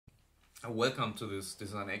Welcome to this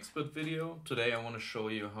Design Expert video. Today I want to show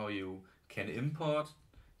you how you can import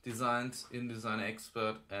designs in Design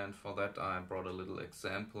Expert, and for that I brought a little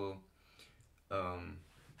example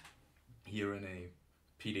here in a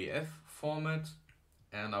PDF format,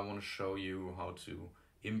 and I want to show you how to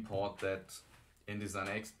import that in Design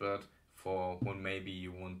Expert for when maybe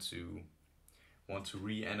you want to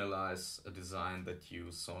reanalyze a design that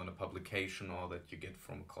you saw in a publication or that you get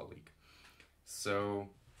from a colleague. So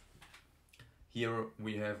here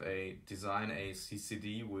we have a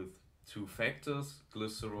CCD with two factors,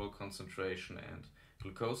 glycerol concentration and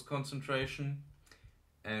glucose concentration,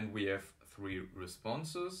 and we have three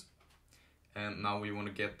responses. And now we want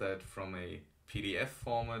to get that from a PDF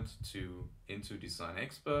format into Design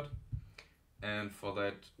Expert, and for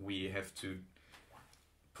that we have to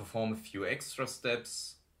perform a few extra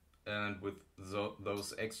steps, and with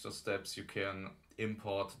those extra steps you can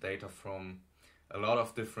import data from a lot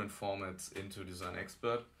of different formats into Design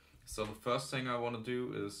Expert. So the first thing I want to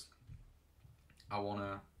do is I want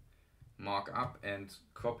to mark up and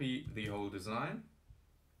copy the whole design,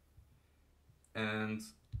 and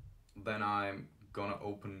then I'm gonna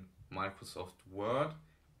open Microsoft Word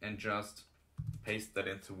and just paste that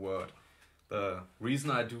into Word. The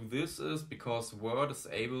reason I do this is because Word is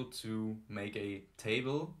able to make a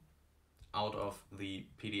table out of the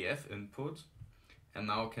PDF input, and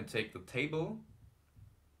now I can take the table,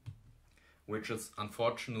 which is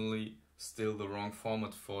unfortunately still the wrong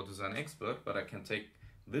format for Design Expert, but I can take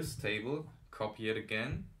this table, copy it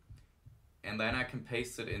again, and then I can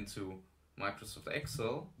paste it into Microsoft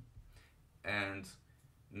Excel. And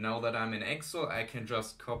now that I'm in Excel, I can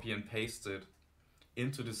just copy and paste it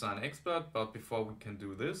into Design Expert. But before we can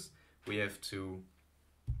do this, we have to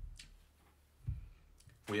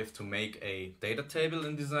make a data table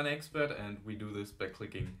in Design Expert, and we do this by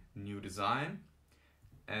clicking New Design,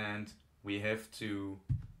 and we have to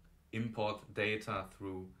import data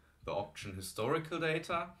through the option Historical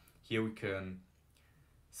Data. Here we can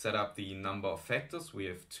set up the number of factors. We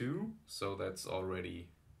have 2, so that's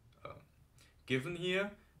already given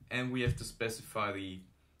here, and we have to specify the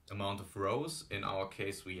amount of rows. In our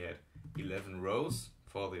case we had 11 rows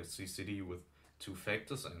for the CCD with 2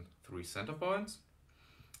 factors and 3 center points,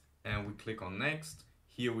 and we click on Next.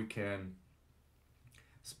 Here we can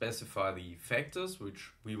specify the factors,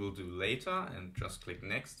 which we will do later, and just click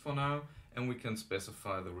Next for now, and we can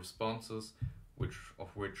specify the responses,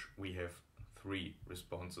 of which we have 3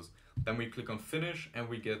 responses. Then we click on Finish and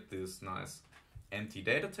we get this nice empty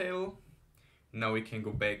data table. Now we can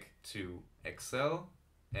go back to Excel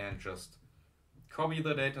and just copy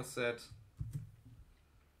the data set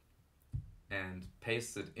and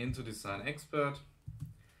paste it into Design Expert,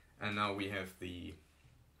 and now we have the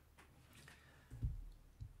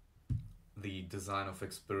design of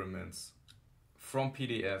experiments from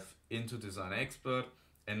PDF into Design Expert.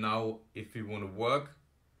 And now if we want to work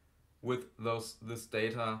with this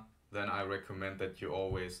data, then I recommend that you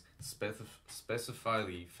always specify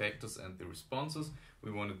the factors and the responses.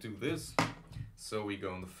 We want to do this, so we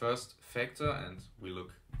go on the first factor and we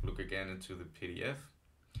look again into the PDF.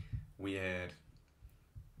 We had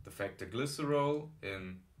the factor glycerol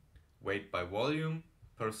in weight by volume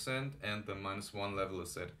 %, and the -1 level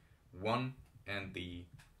is at 1 and the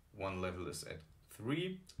 1 level is at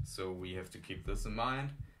 3, so we have to keep this in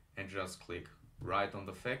mind and just click right on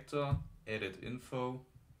the factor, edit info.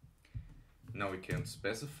 Now we can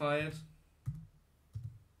specify it.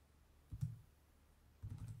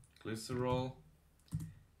 Glycerol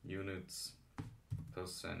units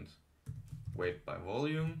 % weight by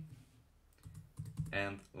volume,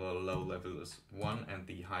 and the low level is 1 and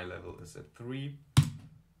the high level is at 3.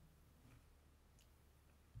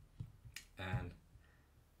 And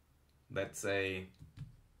that's an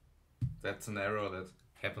error that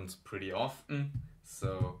happens pretty often,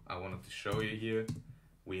 so I wanted to show you here.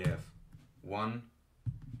 We have 1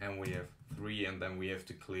 and we have 3, and then we have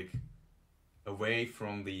to click away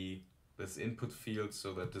from this input field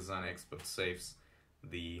so that Design Expert saves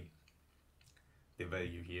the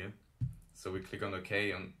value here. So we click on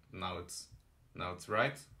OK, and now it's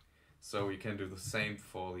right. So we can do the same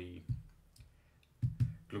for the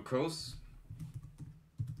glucose,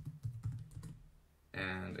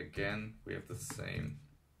 and again we have the same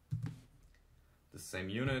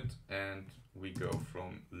unit, and we go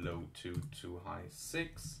from low 2 to high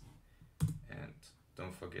 6, and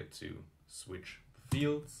don't forget to switch the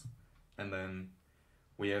fields. And then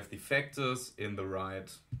we have the factors in the right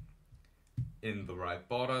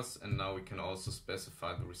borders, and now we can also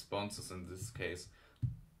specify the responses. In this case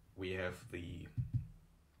we have the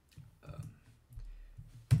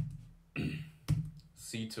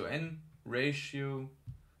C to N ratio,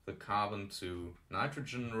 the carbon to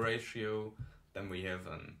nitrogen ratio, then we have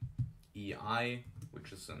an EI,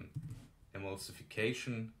 which is an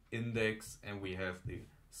emulsification index, and we have the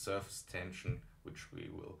surface tension, which we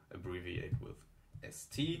will abbreviate with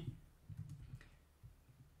ST.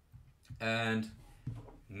 And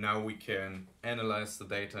now we can analyze the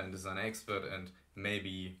data in Design Expert and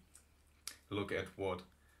maybe look at what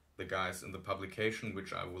the guys in the publication,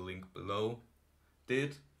 which I will link below,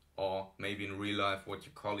 did, or maybe in real life what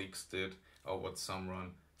your colleagues did, or what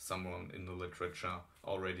someone in the literature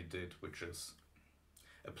already did, which is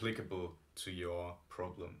applicable to your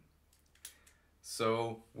problem.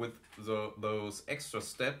 So with those extra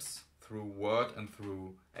steps through Word and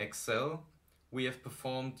through Excel we have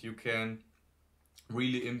performed, you can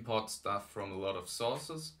really import stuff from a lot of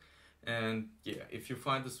sources. And yeah, if you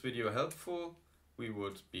find this video helpful, we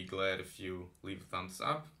would be glad if you leave a thumbs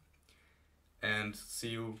up, and see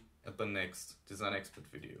you at the next Design Expert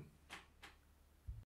video.